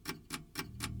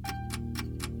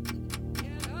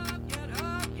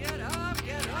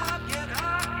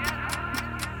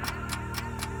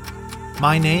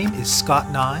My name is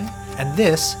Scott Nye, and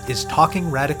this is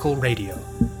Talking Radical Radio.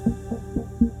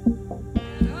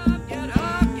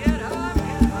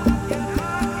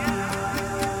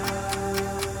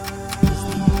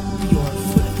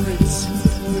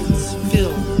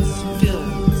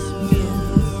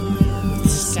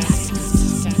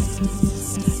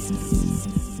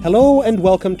 Hello and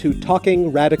welcome to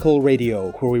Talking Radical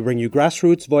Radio, where we bring you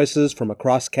grassroots voices from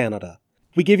across Canada.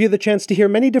 We give you the chance to hear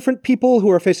many different people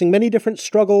who are facing many different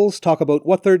struggles, talk about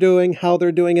what they're doing, how they're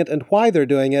doing it, and why they're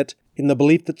doing it, in the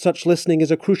belief that such listening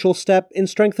is a crucial step in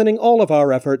strengthening all of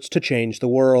our efforts to change the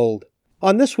world.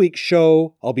 On this week's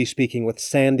show, I'll be speaking with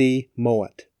Sandy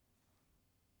Mowat.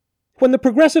 When the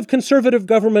progressive conservative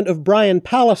government of Brian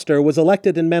Pallister was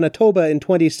elected in Manitoba in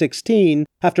 2016,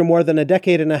 after more than a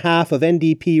decade and a half of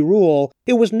NDP rule,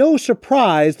 it was no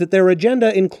surprise that their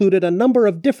agenda included a number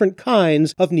of different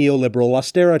kinds of neoliberal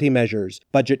austerity measures,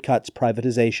 budget cuts,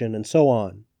 privatization, and so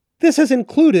on. This has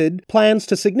included plans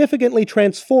to significantly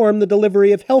transform the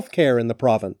delivery of healthcare in the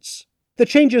province. The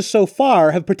changes so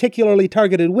far have particularly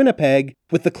targeted Winnipeg,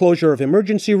 with the closure of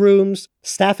emergency rooms,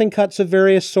 staffing cuts of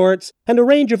various sorts, and a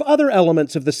range of other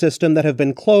elements of the system that have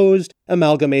been closed,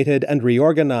 amalgamated, and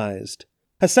reorganized.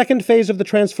 A second phase of the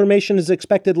transformation is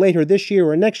expected later this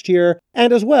year or next year,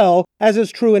 and as well, as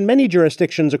is true in many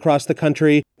jurisdictions across the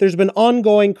country, there's been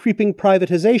ongoing creeping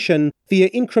privatization via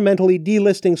incrementally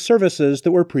delisting services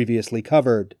that were previously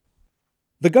covered.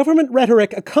 The government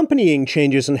rhetoric accompanying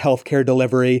changes in healthcare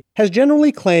delivery has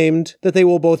generally claimed that they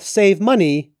will both save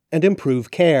money and improve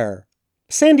care.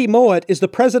 Sandy Mowat is the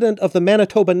president of the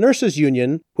Manitoba Nurses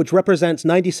Union, which represents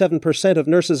 97% of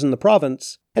nurses in the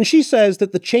province, and she says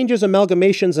that the changes,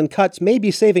 amalgamations, and cuts may be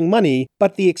saving money,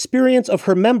 but the experience of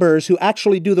her members who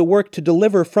actually do the work to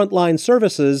deliver frontline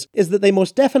services is that they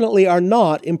most definitely are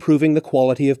not improving the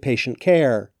quality of patient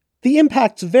care. The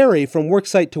impacts vary from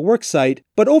worksite to worksite,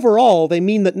 but overall they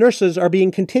mean that nurses are being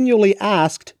continually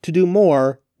asked to do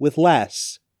more with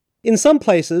less. In some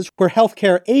places, where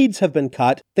healthcare aides have been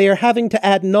cut, they are having to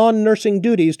add non-nursing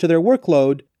duties to their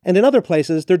workload, and in other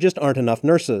places there just aren't enough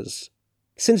nurses.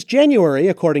 Since January,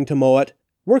 according to Mowat,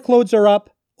 workloads are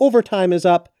up, overtime is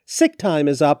up, sick time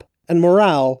is up, and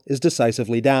morale is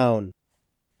decisively down.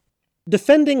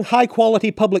 Defending high-quality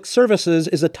public services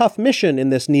is a tough mission in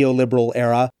this neoliberal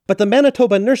era, but the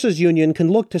Manitoba Nurses Union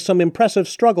can look to some impressive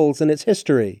struggles in its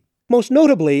history. Most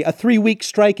notably, a 3-week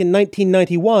strike in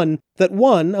 1991 that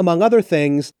won, among other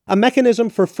things, a mechanism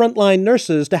for frontline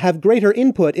nurses to have greater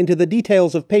input into the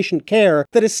details of patient care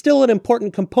that is still an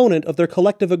important component of their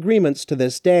collective agreements to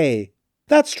this day.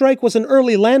 That strike was an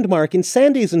early landmark in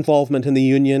Sandy's involvement in the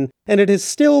union, and it is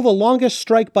still the longest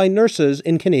strike by nurses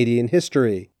in Canadian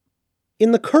history.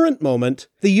 In the current moment,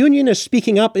 the union is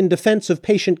speaking up in defense of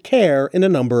patient care in a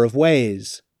number of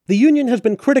ways. The union has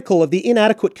been critical of the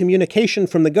inadequate communication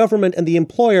from the government and the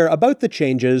employer about the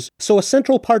changes, so a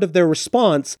central part of their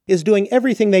response is doing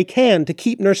everything they can to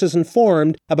keep nurses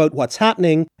informed about what's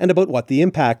happening and about what the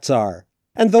impacts are.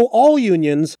 And though all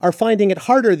unions are finding it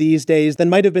harder these days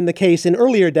than might have been the case in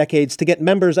earlier decades to get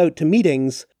members out to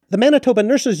meetings, the Manitoba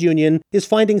Nurses Union is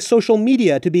finding social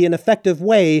media to be an effective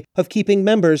way of keeping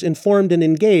members informed and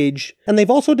engaged, and they've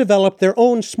also developed their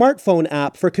own smartphone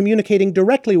app for communicating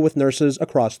directly with nurses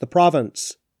across the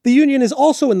province. The union is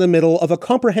also in the middle of a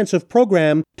comprehensive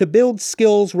program to build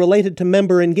skills related to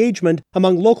member engagement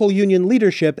among local union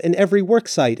leadership in every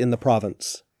worksite in the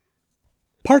province.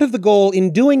 Part of the goal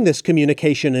in doing this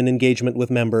communication and engagement with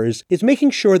members is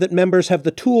making sure that members have the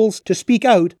tools to speak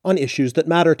out on issues that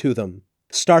matter to them.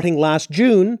 Starting last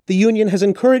June, the union has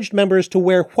encouraged members to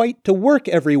wear white to work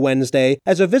every Wednesday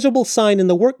as a visible sign in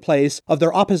the workplace of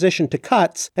their opposition to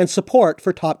cuts and support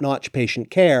for top-notch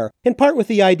patient care, in part with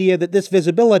the idea that this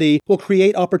visibility will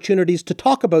create opportunities to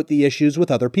talk about the issues with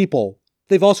other people.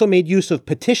 They've also made use of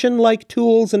petition-like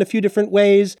tools in a few different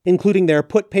ways, including their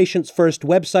Put Patients First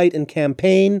website and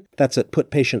campaign, that's at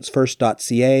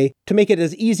putpatientsfirst.ca, to make it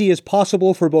as easy as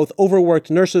possible for both overworked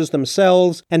nurses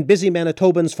themselves and busy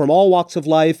Manitobans from all walks of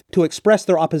life to express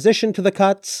their opposition to the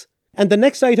cuts. And the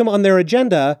next item on their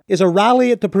agenda is a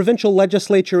rally at the provincial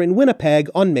legislature in Winnipeg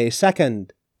on May 2nd.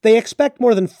 They expect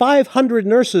more than 500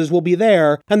 nurses will be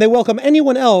there, and they welcome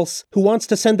anyone else who wants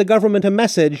to send the government a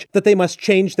message that they must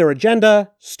change their agenda,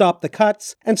 stop the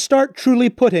cuts, and start truly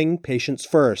putting patients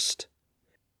first.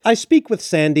 I speak with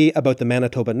Sandy about the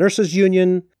Manitoba Nurses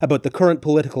Union, about the current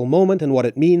political moment and what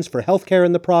it means for healthcare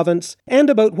in the province,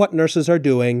 and about what nurses are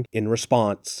doing in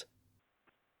response.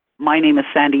 My name is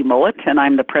Sandy Mowat, and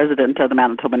I'm the president of the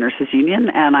Manitoba Nurses Union,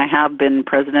 and I have been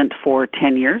president for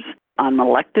 10 years. I'm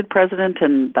elected president,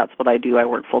 and that's what I do. I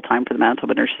work full-time for the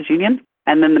Manitoba Nurses Union.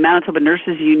 And then the Manitoba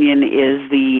Nurses Union is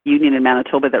the union in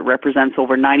Manitoba that represents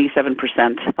over 97%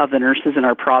 of the nurses in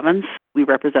our province. We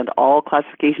represent all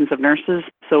classifications of nurses,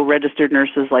 so registered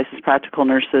nurses, licensed practical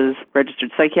nurses,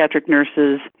 registered psychiatric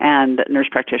nurses, and nurse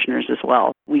practitioners as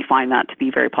well. We find that to be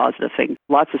a very positive thing.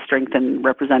 Lots of strength in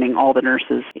representing all the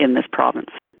nurses in this province.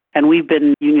 And we've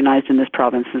been unionized in this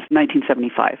province since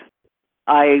 1975.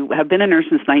 I have been a nurse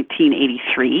since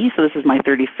 1983, so this is my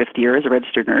 35th year as a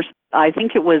registered nurse. I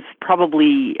think it was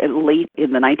probably late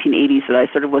in the 1980s that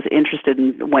I sort of was interested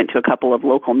and went to a couple of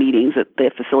local meetings at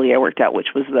the facility I worked at, which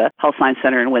was the Health Science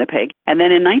Centre in Winnipeg. And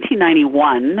then in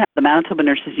 1991, the Manitoba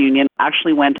Nurses Union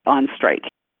actually went on strike.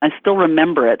 I still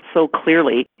remember it so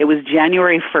clearly. It was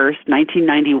January 1st,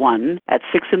 1991 at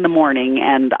 6 in the morning,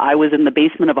 and I was in the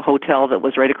basement of a hotel that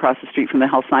was right across the street from the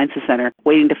Health Sciences Centre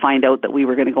waiting to find out that we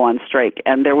were going to go on strike.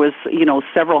 And there was,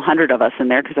 several hundred of us in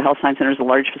there because the Health Science Centre is a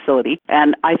large facility.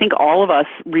 And I think all of us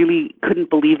really couldn't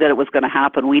believe that it was going to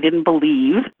happen. We didn't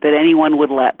believe that anyone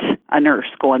would let a nurse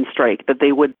go on strike, that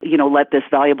they would, let this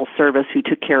valuable service who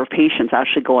took care of patients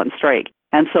actually go on strike.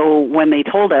 And so when they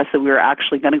told us that we were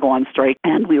actually going to go on strike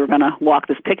and we were going to walk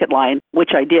this picket line,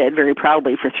 which I did very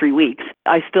proudly for 3 weeks,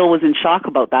 I still was in shock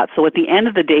about that. So at the end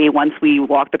of the day, once we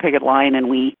walked the picket line and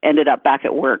we ended up back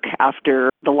at work after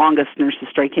the longest nurses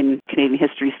strike in Canadian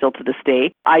history still to this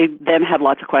day, I then had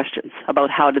lots of questions about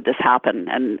how did this happen,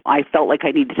 and I felt like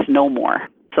I needed to know more.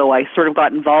 So I sort of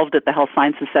got involved at the Health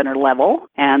Sciences Centre level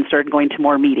and started going to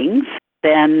more meetings.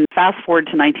 Then fast forward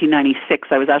to 1996,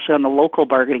 I was actually on the local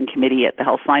bargaining committee at the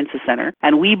Health Sciences Centre,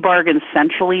 and we bargain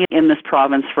centrally in this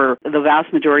province for the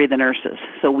vast majority of the nurses.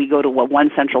 So we go to one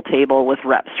central table with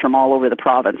reps from all over the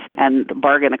province and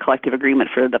bargain a collective agreement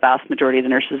for the vast majority of the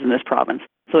nurses in this province.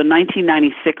 So in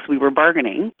 1996, we were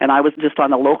bargaining, and I was just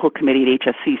on the local committee at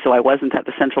HSC, so I wasn't at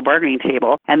the central bargaining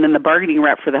table. And then the bargaining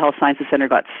rep for the Health Sciences Centre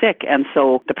got sick, and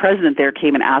so the president there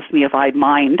came and asked me if I'd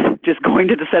mind just going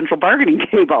to the central bargaining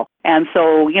table. And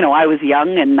so, I was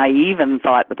young and naive and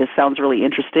thought, this sounds really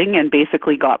interesting, and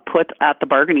basically got put at the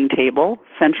bargaining table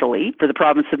centrally for the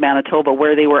province of Manitoba,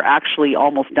 where they were actually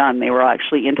almost done. They were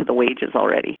actually into the wages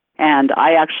already. And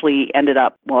I actually ended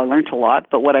up, I learned a lot,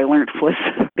 but what I learned was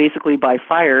basically by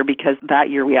fire, because that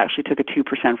year we actually took a 2%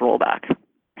 rollback.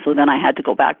 So then I had to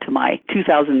go back to my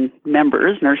 2,000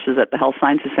 members, nurses at the Health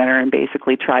Sciences Centre, and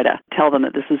basically try to tell them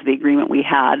that this was the agreement we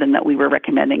had and that we were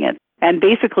recommending it. And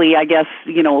basically, I guess,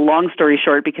 long story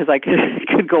short, because I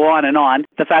could go on and on,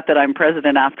 the fact that I'm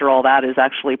president after all that is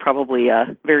actually probably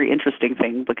a very interesting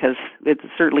thing, because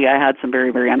certainly I had some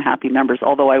very, very unhappy members,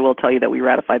 although I will tell you that we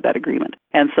ratified that agreement.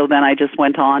 And so then I just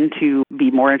went on to be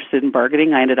more interested in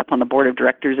bargaining. I ended up on the board of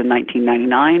directors in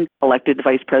 1999, elected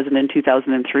vice president in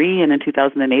 2003, and in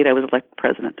 2008 I was elected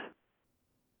president.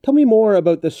 Tell me more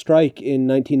about the strike in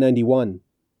 1991.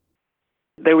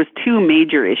 There was two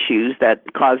major issues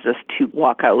that caused us to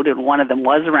walk out, and one of them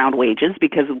was around wages,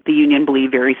 because the union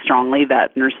believed very strongly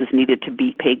that nurses needed to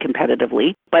be paid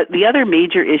competitively. But the other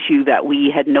major issue that we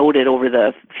had noted over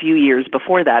the few years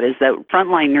before that is that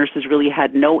frontline nurses really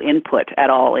had no input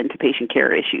at all into patient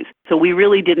care issues. So we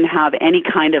really didn't have any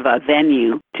kind of a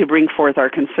venue to bring forth our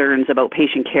concerns about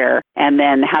patient care and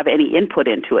then have any input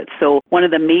into it. So one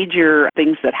of the major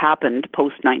things that happened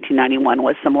post-1991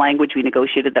 was some language we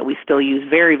negotiated that we still use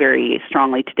very, very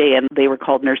strongly today, and they were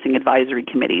called nursing advisory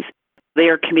committees. They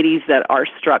are committees that are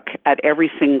struck at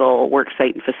every single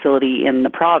worksite and facility in the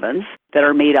province that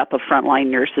are made up of frontline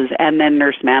nurses and then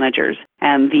nurse managers.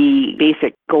 And the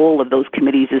basic goal of those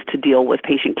committees is to deal with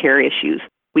patient care issues.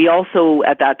 We also,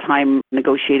 at that time,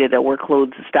 negotiated a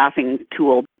workload staffing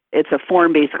tool. It's a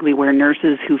form basically where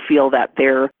nurses who feel that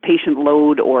their patient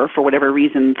load or for whatever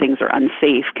reason things are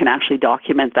unsafe can actually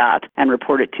document that and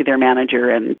report it to their manager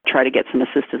and try to get some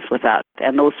assistance with that.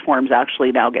 And those forms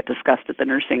actually now get discussed at the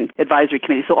Nursing Advisory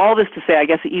Committee. So all this to say, I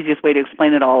guess the easiest way to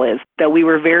explain it all is that we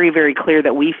were very, very clear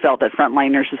that we felt that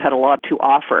frontline nurses had a lot to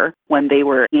offer when they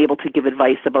were able to give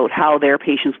advice about how their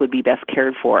patients would be best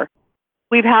cared for.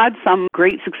 We've had some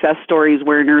great success stories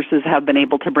where nurses have been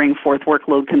able to bring forth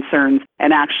workload concerns,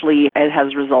 and actually it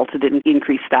has resulted in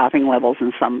increased staffing levels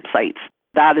in some sites.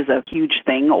 That is a huge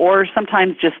thing. Or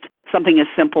sometimes just something as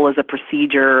simple as a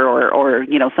procedure or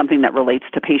something that relates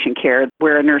to patient care,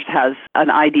 where a nurse has an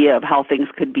idea of how things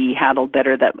could be handled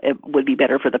better, that it would be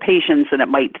better for the patients and it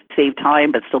might save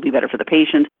time but still be better for the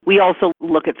patient. We also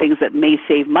look at things that may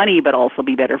save money but also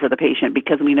be better for the patient,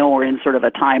 because we know we're in sort of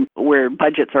a time where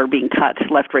budgets are being cut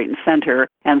left, right, and center.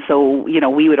 And so,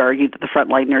 we would argue that the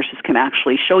frontline nurses can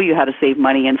actually show you how to save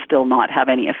money and still not have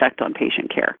any effect on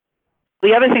patient care.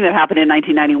 The other thing that happened in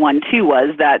 1991, too,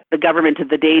 was that the government of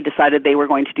the day decided they were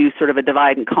going to do sort of a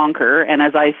divide and conquer. And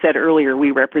as I said earlier,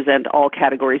 we represent all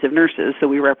categories of nurses. So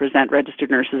we represent registered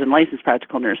nurses and licensed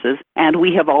practical nurses. And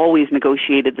we have always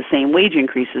negotiated the same wage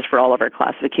increases for all of our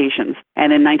classifications.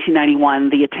 And in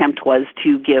 1991, the attempt was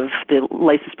to give the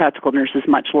licensed practical nurses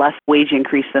much less wage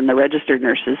increase than the registered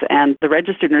nurses. And the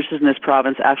registered nurses in this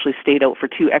province actually stayed out for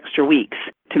 2 extra weeks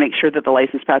to make sure that the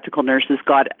licensed practical nurses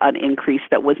got an increase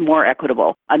that was more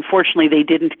equitable. Unfortunately, they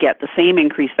didn't get the same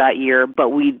increase that year, but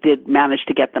we did manage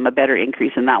to get them a better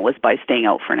increase, and that was by staying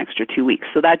out for an extra 2 weeks.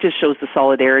 So that just shows the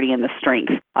solidarity and the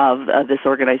strength of this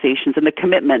organization and the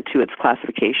commitment to its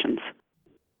classifications.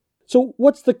 So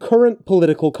what's the current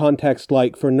political context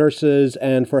like for nurses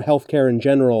and for healthcare in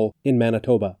general in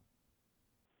Manitoba?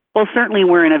 Well, certainly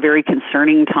we're in a very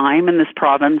concerning time in this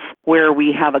province where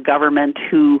we have a government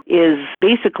who is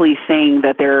basically saying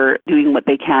that they're doing what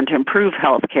they can to improve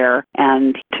healthcare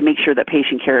and to make sure that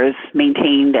patient care is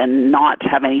maintained and not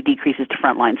have any decreases to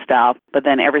frontline staff. But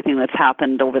then everything that's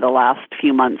happened over the last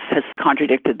few months has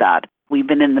contradicted that. We've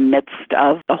been in the midst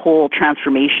of the whole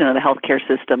transformation of the healthcare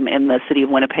system in the city of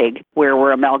Winnipeg, where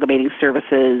we're amalgamating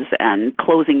services and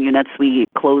closing units. We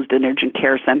closed an urgent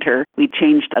care center. We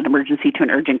changed an emergency to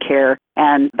an urgent care.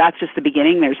 And that's just the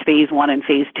beginning. There's phase 1 and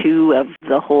phase 2 of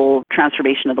the whole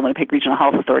transformation of the Winnipeg Regional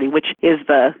Health Authority, which is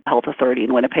the health authority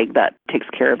in Winnipeg that takes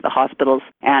care of the hospitals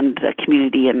and the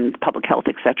community and public health,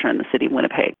 et cetera, in the city of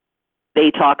Winnipeg. They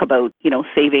talk about,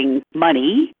 saving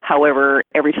money. However,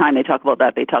 every time they talk about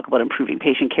that, they talk about improving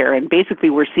patient care. And basically,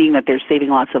 we're seeing that they're saving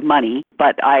lots of money,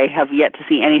 but I have yet to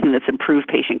see anything that's improved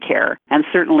patient care. And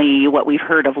certainly what we've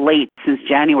heard of late since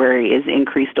January is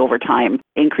increased overtime,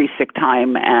 increased sick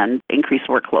time, and increased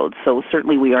workload. So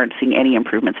certainly we aren't seeing any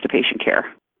improvements to patient care.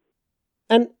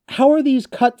 And how are these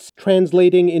cuts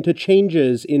translating into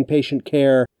changes in patient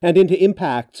care and into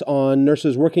impacts on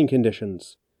nurses' working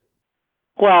conditions?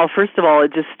 Well, first of all,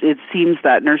 it seems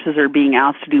that nurses are being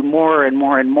asked to do more and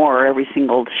more and more every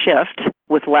single shift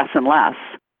with less and less.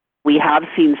 We have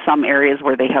seen some areas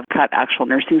where they have cut actual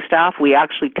nursing staff. We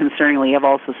actually, concerningly, have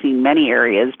also seen many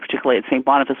areas, particularly at St.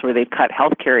 Boniface, where they've cut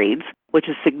healthcare aides, which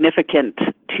is significant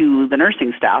to the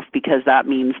nursing staff because that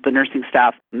means the nursing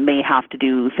staff may have to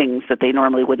do things that they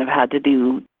normally wouldn't have had to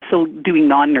do. So doing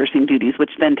non-nursing duties,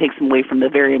 which then takes them away from the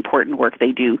very important work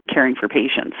they do caring for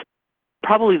patients.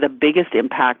 Probably the biggest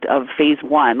impact of phase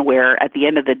 1, where at the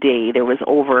end of the day, there was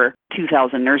over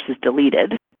 2,000 nurses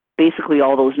deleted. Basically,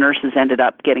 all those nurses ended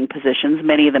up getting positions,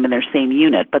 many of them in their same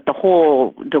unit, but the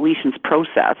whole deletions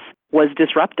process was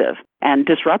disruptive. And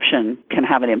disruption can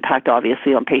have an impact,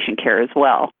 obviously, on patient care as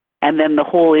well. And then the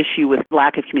whole issue with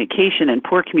lack of communication and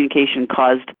poor communication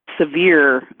caused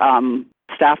severe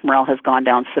staff morale has gone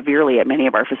down severely at many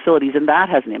of our facilities, and that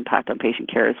has an impact on patient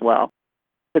care as well.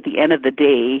 At the end of the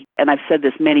day, and I've said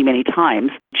this many, many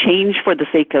times, change for the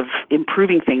sake of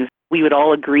improving things. We would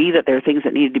all agree that there are things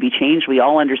that needed to be changed. We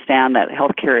all understand that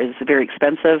healthcare is very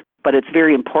expensive, but it's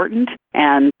very important.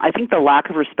 And I think the lack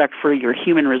of respect for your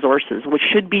human resources, which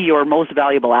should be your most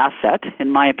valuable asset, in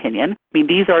my opinion. I mean,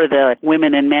 these are the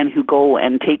women and men who go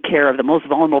and take care of the most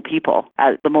vulnerable people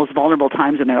at the most vulnerable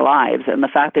times in their lives. And the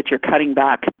fact that you're cutting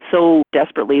back so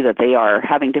desperately that they are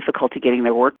having difficulty getting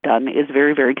their work done is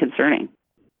very, very concerning.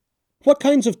 What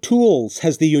kinds of tools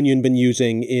has the union been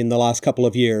using in the last couple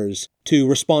of years to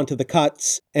respond to the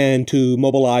cuts and to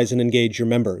mobilize and engage your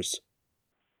members?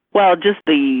 Well, just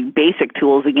the basic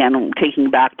tools, again, taking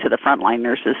back to the frontline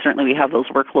nurses. Certainly we have those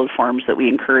workload forms that we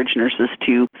encourage nurses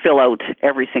to fill out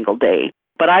every single day.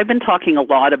 But I've been talking a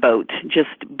lot about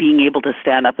just being able to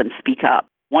stand up and speak up.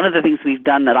 One of the things we've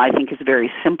done that I think is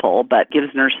very simple but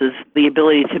gives nurses the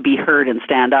ability to be heard and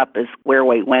stand up is Wear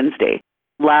White Wednesday.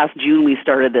 Last June, we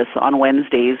started this on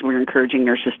Wednesdays. We're encouraging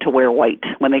nurses to wear white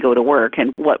when they go to work.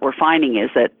 And what we're finding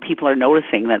is that people are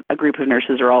noticing that a group of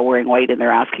nurses are all wearing white and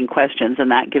they're asking questions.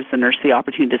 And that gives the nurse the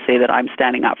opportunity to say that I'm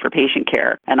standing up for patient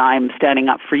care and I'm standing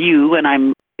up for you and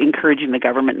I'm encouraging the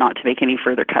government not to make any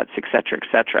further cuts, et cetera, et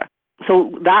cetera.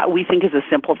 So that we think is a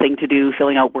simple thing to do,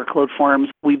 filling out workload forms.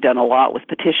 We've done a lot with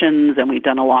petitions and we've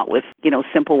done a lot with,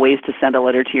 simple ways to send a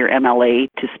letter to your MLA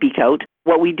to speak out.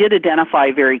 What we did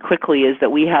identify very quickly is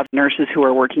that we have nurses who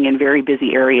are working in very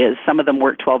busy areas. Some of them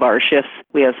work 12-hour shifts.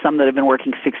 We have some that have been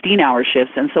working 16-hour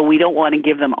shifts. And so we don't want to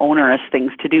give them onerous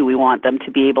things to do. We want them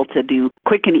to be able to do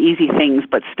quick and easy things,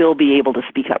 but still be able to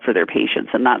speak up for their patients.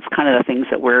 And that's kind of the things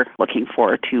that we're looking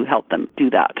for to help them do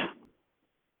that.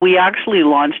 We actually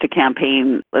launched a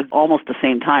campaign at almost the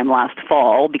same time last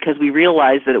fall because we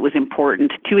realized that it was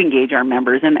important to engage our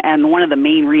members. And one of the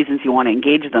main reasons you want to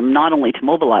engage them, not only to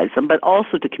mobilize them, but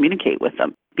also to communicate with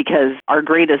them. Because our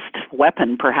greatest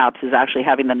weapon, perhaps, is actually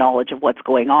having the knowledge of what's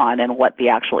going on and what the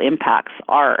actual impacts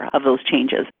are of those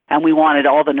changes. And we wanted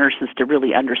all the nurses to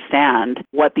really understand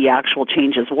what the actual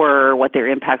changes were, what their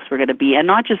impacts were going to be, and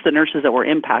not just the nurses that were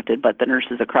impacted, but the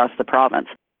nurses across the province.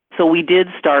 So we did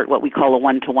start what we call a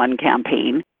one-to-one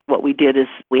campaign. What we did is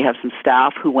we have some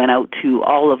staff who went out to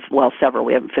several,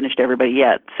 we haven't finished everybody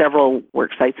yet, several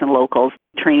work sites and locals,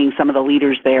 training some of the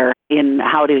leaders there in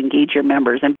how to engage your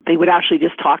members. And they would actually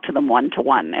just talk to them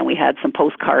one-to-one. And we had some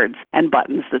postcards and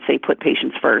buttons that say, put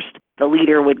patients first. The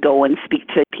leader would go and speak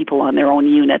to people on their own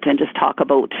unit and just talk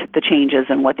about the changes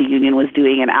and what the union was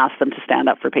doing and ask them to stand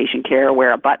up for patient care,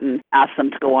 wear a button, ask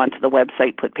them to go onto the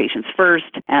website, put patients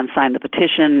first, and sign the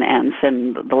petition and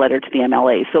send the letter to the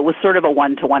MLA. So it was sort of a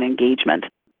one-to-one engagement.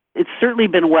 It's certainly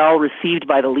been well received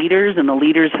by the leaders, and the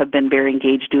leaders have been very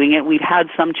engaged doing it. We've had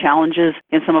some challenges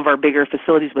in some of our bigger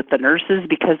facilities with the nurses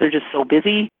because they're just so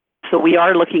busy. So we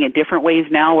are looking at different ways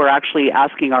now. We're actually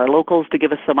asking our locals to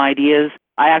give us some ideas.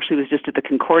 I actually was just at the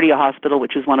Concordia Hospital,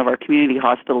 which is one of our community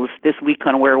hospitals, this week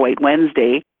on Wear White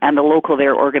Wednesday, and the local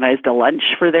there organized a lunch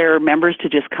for their members to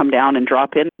just come down and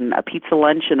drop in, a pizza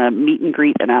lunch and a meet and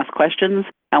greet and ask questions.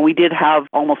 And we did have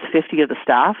almost 50 of the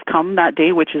staff come that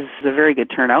day, which is a very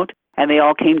good turnout. And they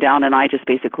all came down and I just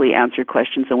basically answered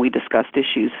questions and we discussed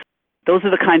issues. Those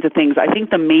are the kinds of things. I think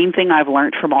the main thing I've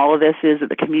learned from all of this is that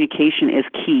the communication is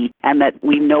key and that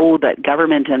we know that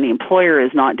government and the employer is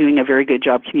not doing a very good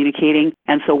job communicating.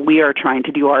 And so we are trying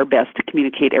to do our best to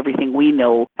communicate everything we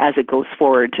know as it goes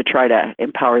forward to try to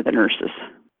empower the nurses.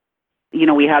 You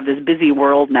know, we have this busy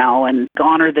world now, and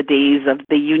gone are the days of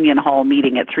the union hall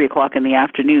meeting at 3 o'clock in the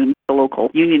afternoon, the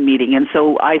local union meeting. And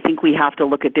so I think we have to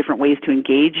look at different ways to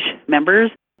engage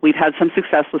members. We've had some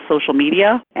success with social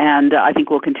media, and I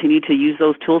think we'll continue to use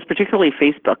those tools, particularly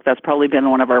Facebook. That's probably been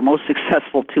one of our most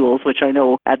successful tools, which I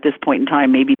know at this point in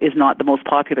time maybe is not the most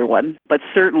popular one. But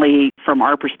certainly from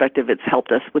our perspective, it's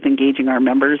helped us with engaging our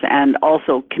members and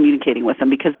also communicating with them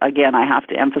because, again, I have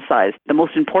to emphasize, the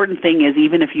most important thing is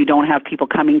even if you don't have people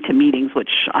coming to meetings,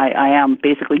 which I am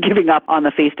basically giving up on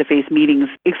the face-to-face meetings,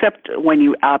 except when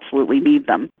you absolutely need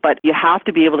them. But you have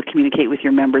to be able to communicate with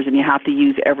your members and you have to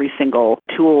use every single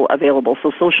tool available.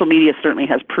 So social media certainly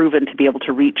has proven to be able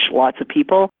to reach lots of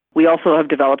people. We also have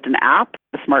developed an app,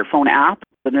 a smartphone app.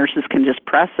 The nurses can just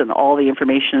press and all the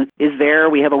information is there.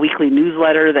 We have a weekly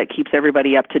newsletter that keeps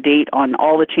everybody up to date on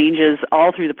all the changes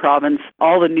all through the province.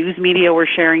 All the news media we're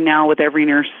sharing now with every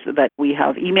nurse that we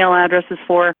have email addresses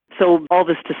for. So all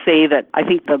this to say that I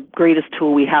think the greatest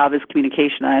tool we have is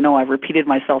communication. I know I've repeated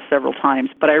myself several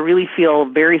times, but I really feel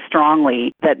very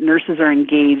strongly that nurses are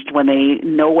engaged when they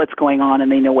know what's going on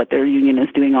and they know what their union is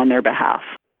doing on their behalf.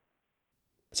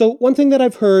 So one thing that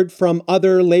I've heard from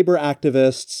other labor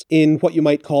activists in what you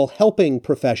might call helping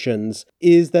professions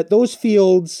is that those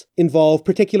fields involve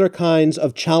particular kinds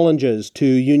of challenges to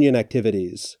union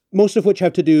activities, most of which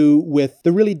have to do with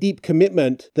the really deep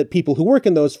commitment that people who work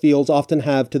in those fields often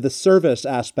have to the service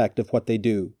aspect of what they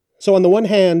do. So on the one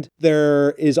hand,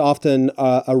 there is often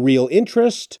a real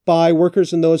interest by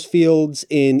workers in those fields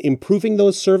in improving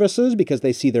those services because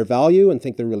they see their value and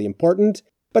think they're really important.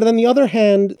 But on the other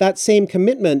hand, that same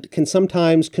commitment can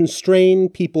sometimes constrain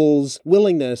people's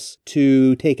willingness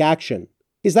to take action.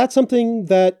 Is that something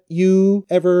that you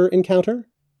ever encounter?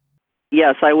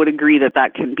 Yes, I would agree that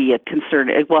that can be a concern,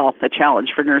 well, a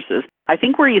challenge for nurses. I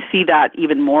think where you see that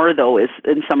even more, though, is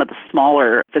in some of the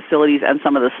smaller facilities and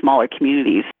some of the smaller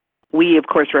communities. We, of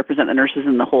course, represent the nurses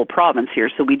in the whole province here,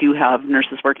 so we do have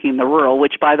nurses working in the rural,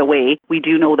 which, by the way, we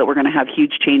do know that we're going to have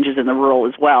huge changes in the rural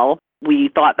as well.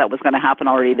 We thought that was going to happen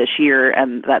already this year,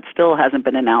 and that still hasn't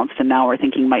been announced, and now we're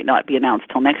thinking might not be announced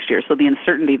till next year. So the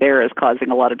uncertainty there is causing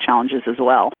a lot of challenges as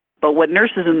well. But what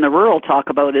nurses in the rural talk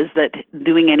about is that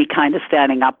doing any kind of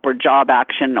standing up or job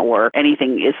action or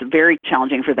anything is very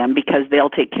challenging for them because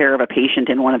they'll take care of a patient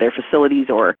in one of their facilities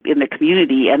or in the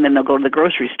community, and then they'll go to the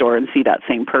grocery store and see that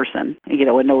same person,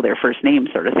 and know their first name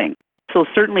sort of thing. So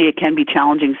certainly it can be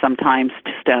challenging sometimes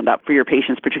to stand up for your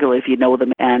patients, particularly if you know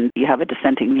them and you have a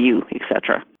dissenting view,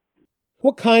 etc.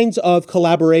 What kinds of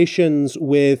collaborations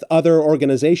with other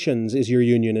organizations is your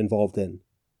union involved in?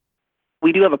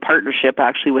 We do have a partnership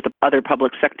actually with other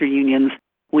public sector unions.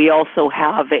 We also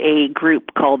have a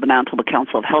group called the Manitoba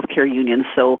Council of Healthcare Unions.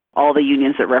 So all the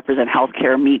unions that represent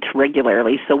healthcare meet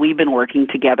regularly. So we've been working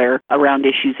together around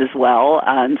issues as well.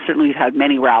 And certainly we've had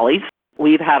many rallies.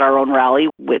 We've had our own rally,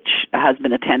 which has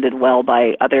been attended well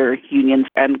by other unions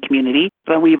and community,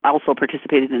 but we've also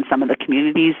participated in some of the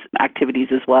community's activities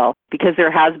as well, because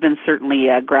there has been certainly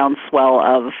a groundswell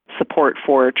of support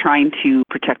for trying to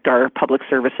protect our public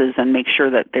services and make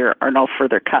sure that there are no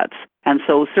further cuts. And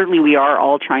so certainly we are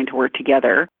all trying to work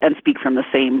together and speak from the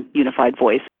same unified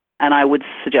voice. And I would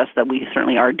suggest that we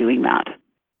certainly are doing that.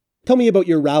 Tell me about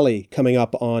your rally coming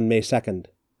up on May 2nd.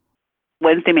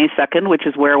 Wednesday, May 2nd, which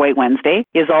is Wear White Wednesday,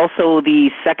 is also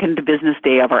the second business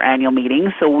day of our annual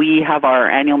meeting. So we have our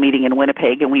annual meeting in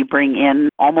Winnipeg, and we bring in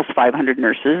almost 500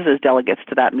 nurses as delegates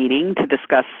to that meeting to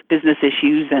discuss business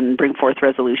issues and bring forth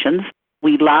resolutions.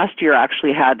 We last year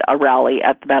actually had a rally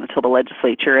at the Manitoba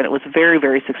Legislature, and it was very,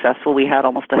 very successful. We had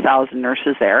almost 1,000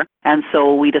 nurses there, and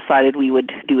so we decided we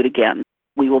would do it again.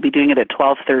 We will be doing it at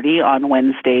 12:30 on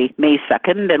Wednesday, May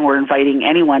 2nd, and we're inviting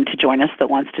anyone to join us that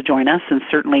wants to join us. And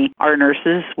certainly our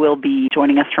nurses will be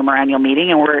joining us from our annual meeting,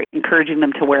 and we're encouraging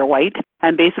them to wear white.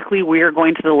 And basically, we are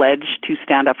going to the ledge to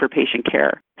stand up for patient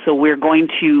care. So we're going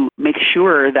to make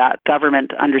sure that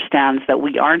government understands that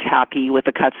we aren't happy with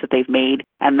the cuts that they've made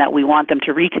and that we want them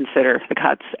to reconsider the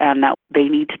cuts and that they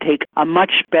need to take a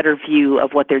much better view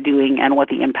of what they're doing and what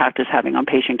the impact is having on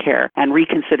patient care and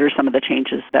reconsider some of the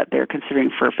changes that they're considering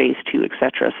for phase 2,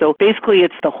 etc. So basically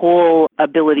it's the whole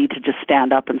ability to just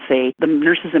stand up and say the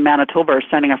nurses in Manitoba are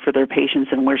standing up for their patients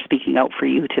and we're speaking out for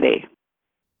you today.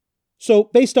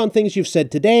 So, based on things you've said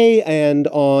today and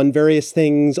on various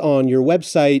things on your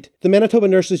website, the Manitoba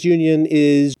Nurses Union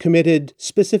is committed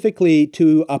specifically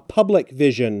to a public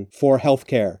vision for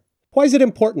healthcare. Why is it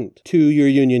important to your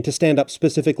union to stand up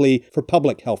specifically for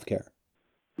public healthcare?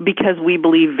 Because we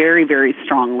believe very, very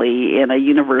strongly in a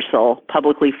universal,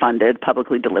 publicly funded,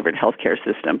 publicly delivered healthcare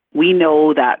system. We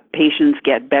know that patients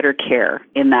get better care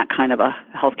in that kind of a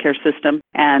healthcare system,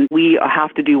 and we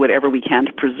have to do whatever we can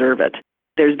to preserve it.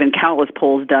 There's been countless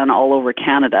polls done all over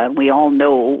Canada, and we all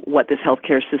know what this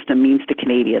healthcare system means to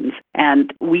Canadians.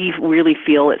 And we really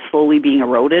feel it's slowly being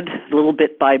eroded, a little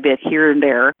bit by bit here and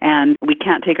there. And we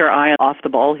can't take our eye off the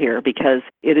ball here because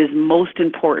it is most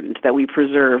important that we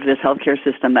preserve this healthcare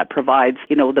system that provides,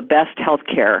 the best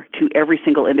healthcare to every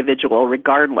single individual,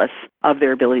 regardless of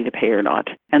their ability to pay or not.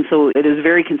 And so it is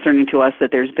very concerning to us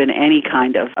that there's been any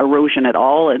kind of erosion at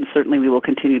all, and certainly we will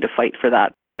continue to fight for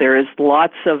that. There is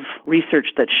lots of research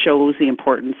that shows the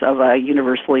importance of a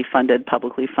universally funded,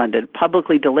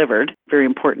 publicly delivered, very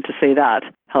important to say that,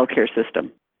 healthcare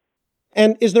system.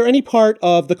 And is there any part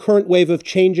of the current wave of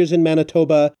changes in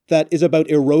Manitoba that is about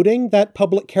eroding that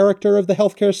public character of the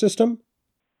healthcare system?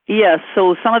 Yes,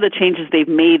 so some of the changes they've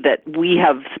made that we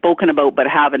have spoken about but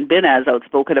haven't been as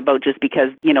outspoken about just because,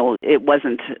 it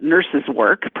wasn't nurses'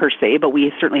 work per se, but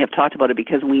we certainly have talked about it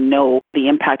because we know the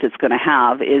impact it's going to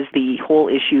have is the whole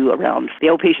issue around the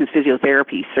outpatient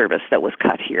physiotherapy service that was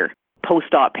cut here.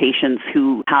 Post-op patients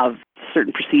who have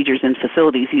certain procedures in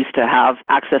facilities used to have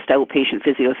access to outpatient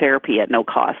physiotherapy at no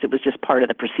cost. It was just part of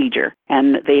the procedure.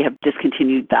 And they have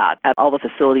discontinued that at all the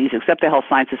facilities except the Health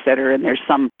Sciences Center. And there's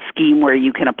some scheme where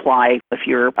you can apply if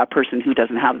you're a person who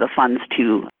doesn't have the funds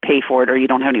to pay for it or you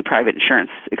don't have any private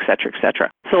insurance, et cetera, et cetera.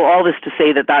 So all this to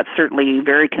say that that's certainly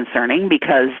very concerning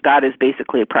because that is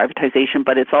basically a privatization,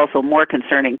 but it's also more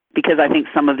concerning because I think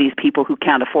some of these people who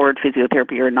can't afford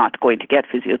physiotherapy are not going to get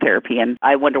physiotherapy. And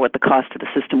I wonder what the cost to the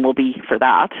system will be for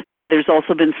that. There's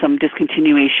also been some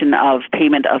discontinuation of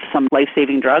payment of some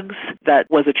life-saving drugs. That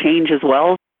was a change as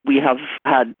well. We have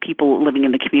had people living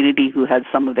in the community who had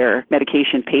some of their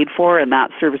medication paid for, and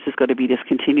that service is going to be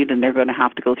discontinued, and they're going to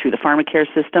have to go through the pharmacare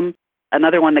system.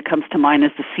 Another one that comes to mind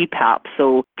is the CPAP.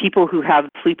 So people who have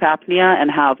sleep apnea and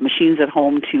have machines at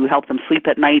home to help them sleep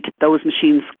at night, those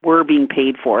machines were being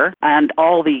paid for, and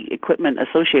all the equipment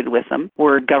associated with them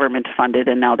were government funded,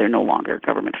 and now they're no longer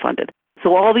government funded.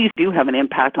 So all these do have an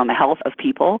impact on the health of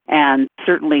people, and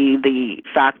certainly the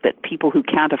fact that people who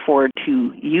can't afford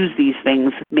to use these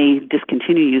things may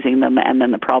discontinue using them, and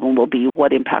then the problem will be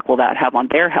what impact will that have on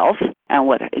their health, and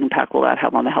what impact will that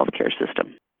have on the healthcare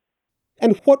system.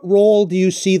 And what role do you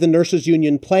see the Nurses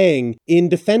Union playing in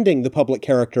defending the public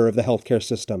character of the healthcare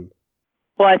system?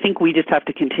 Well, I think we just have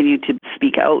to continue to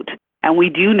speak out. And we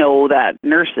do know that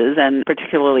nurses, and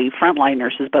particularly frontline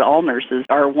nurses, but all nurses,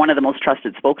 are one of the most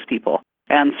trusted spokespeople.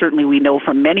 And certainly we know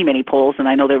from many, many polls, and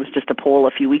I know there was just a poll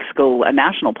a few weeks ago, a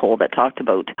national poll that talked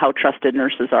about how trusted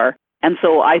nurses are. And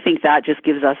so I think that just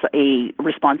gives us a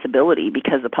responsibility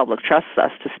because the public trusts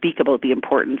us to speak about the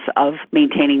importance of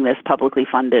maintaining this publicly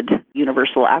funded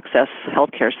universal access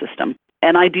healthcare system.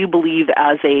 And I do believe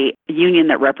as a union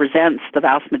that represents the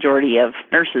vast majority of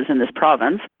nurses in this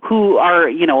province, who are,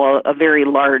 a very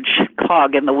large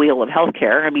cog in the wheel of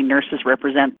healthcare. I mean, nurses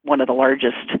represent one of the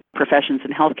largest professions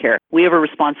in healthcare. We have a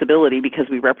responsibility, because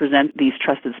we represent these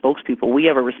trusted spokespeople, we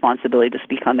have a responsibility to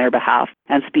speak on their behalf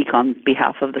and speak on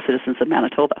behalf of the citizens of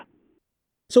Manitoba.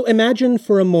 So imagine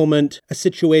for a moment a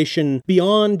situation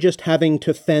beyond just having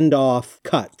to fend off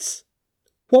cuts.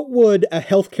 What would a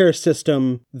healthcare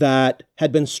system that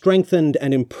had been strengthened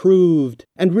and improved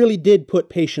and really did put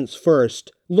patients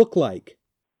first look like?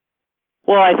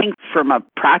 Well, I think from a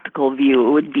practical view,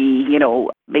 it would be,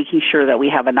 making sure that we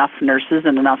have enough nurses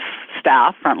and enough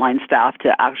staff, frontline staff,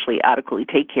 to actually adequately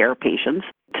take care of patients,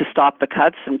 to stop the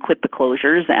cuts and quit the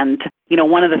closures. And,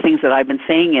 one of the things that I've been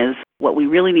saying is what we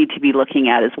really need to be looking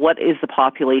at is what is the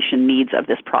population needs of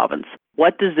this province?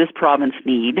 What does this province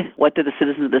need? What do the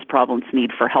citizens of this province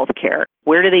need for health care?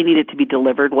 Where do they need it to be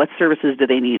delivered? What services do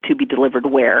they need to be delivered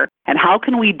where? And how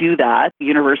can we do that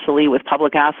universally with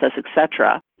public access,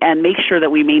 etc., and make sure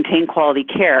that we maintain quality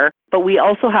care, but we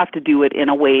also have to do it in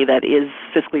a way that is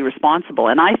fiscally responsible.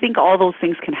 And I think all those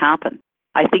things can happen.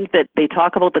 I think that they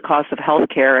talk about the cost of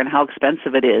healthcare and how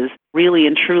expensive it is. Really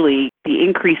and truly, the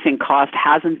increase in cost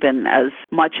hasn't been as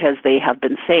much as they have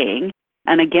been saying.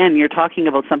 And again, you're talking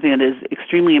about something that is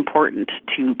extremely important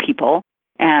to people.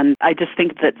 And I just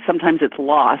think that sometimes it's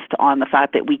lost on the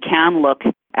fact that we can look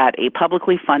at a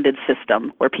publicly funded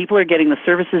system where people are getting the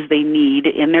services they need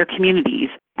in their communities,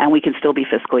 and we can still be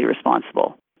fiscally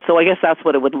responsible. So I guess that's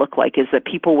what it would look like, is that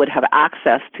people would have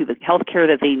access to the health care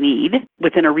that they need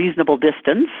within a reasonable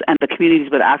distance, and the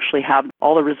communities would actually have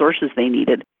all the resources they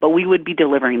needed, but we would be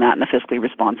delivering that in a fiscally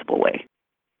responsible way.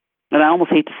 And I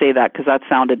almost hate to say that because that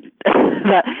sounded,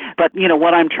 but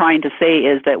what I'm trying to say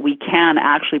is that we can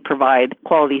actually provide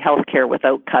quality health care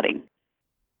without cutting.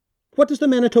 What does the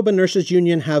Manitoba Nurses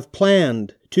Union have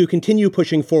planned to continue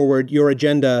pushing forward your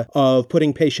agenda of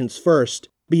putting patients first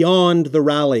beyond the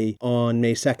rally on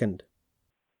May 2nd?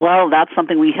 Well, that's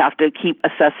something we have to keep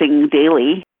assessing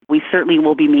daily. We certainly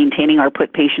will be maintaining our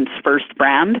Put Patients First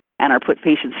brand and our Put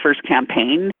Patients First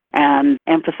campaign, and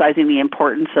emphasizing the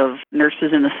importance of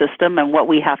nurses in the system and what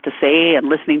we have to say and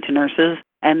listening to nurses.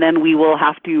 And then we will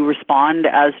have to respond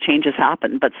as changes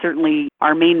happen. But certainly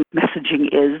our main messaging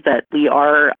is that we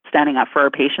are standing up for our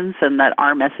patients, and that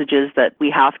our message is that we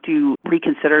have to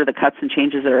reconsider the cuts and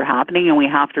changes that are happening, and we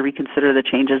have to reconsider the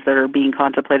changes that are being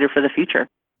contemplated for the future.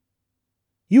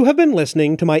 You have been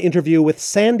listening to my interview with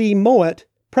Sandy Mowat,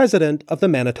 president of the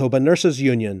Manitoba Nurses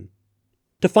Union.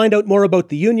 To find out more about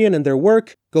the union and their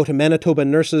work, go to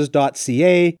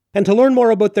manitobanurses.ca, and to learn more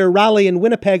about their rally in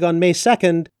Winnipeg on May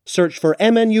 2nd, search for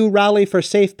MNU Rally for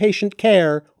Safe Patient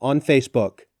Care on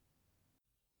Facebook.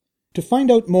 To find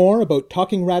out more about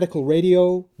Talking Radical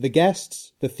Radio, the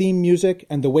guests, the theme music,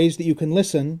 and the ways that you can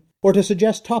listen, or to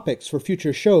suggest topics for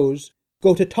future shows,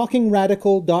 go to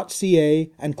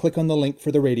talkingradical.ca and click on the link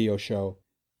for the radio show.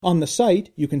 On the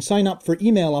site, you can sign up for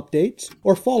email updates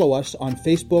or follow us on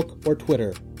Facebook or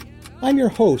Twitter. I'm your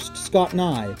host, Scott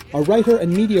Nye, a writer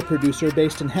and media producer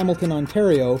based in Hamilton,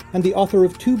 Ontario, and the author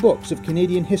of 2 books of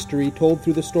Canadian history told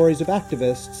through the stories of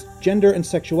activists, Gender and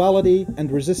Sexuality,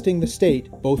 and Resisting the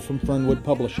State, both from Fernwood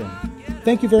Publishing.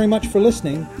 Thank you very much for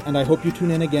listening, and I hope you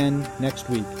tune in again next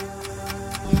week.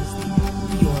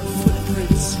 Your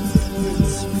footprints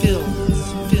fill.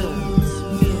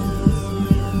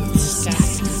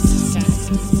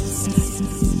 Static.